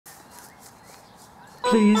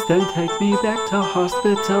please don't take me back to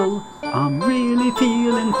hospital. I'm really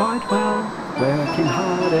feeling quite well, working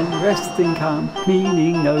hard and resting calm,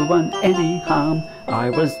 meaning no one any harm. I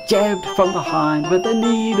was jabbed from behind with a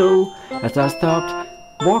needle as I stopped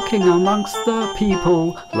walking amongst the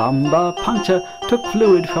people. Lumbar puncture took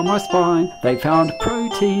fluid from my spine. They found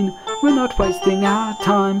protein, we're not wasting our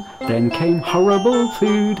time. Then came horrible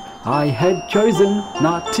food I had chosen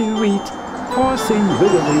not to eat, forcing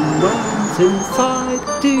withering worms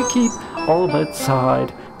inside to keep all but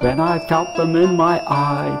sighed when I felt them in my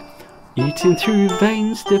eye. Eating through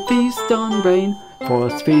veins to feast on brain,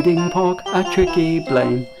 force-feeding pork a tricky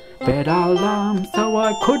blame. Bed alarm so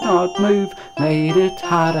I could not move, made it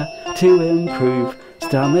harder to improve.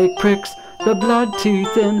 Stomach pricks, the blood too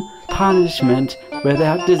thin, punishment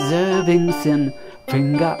without deserving sin.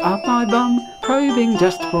 Finger up my bum, probing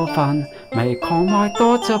just for fun, make all my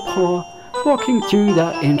thoughts abhor. Walking through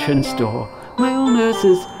the entrance door, male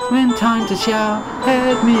nurses, when time to shower,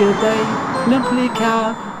 had me at bay, limply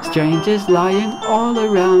cower. Strangers lying all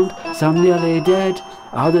around, some nearly dead,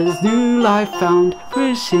 others new life found,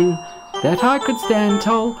 wishing that I could stand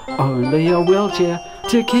tall, only a wheelchair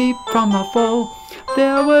to keep from a fall.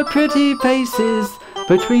 There were pretty faces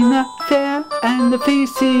between the fare and the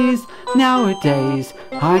feces. Nowadays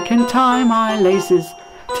I can tie my laces,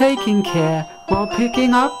 taking care while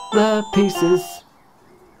picking up the pieces.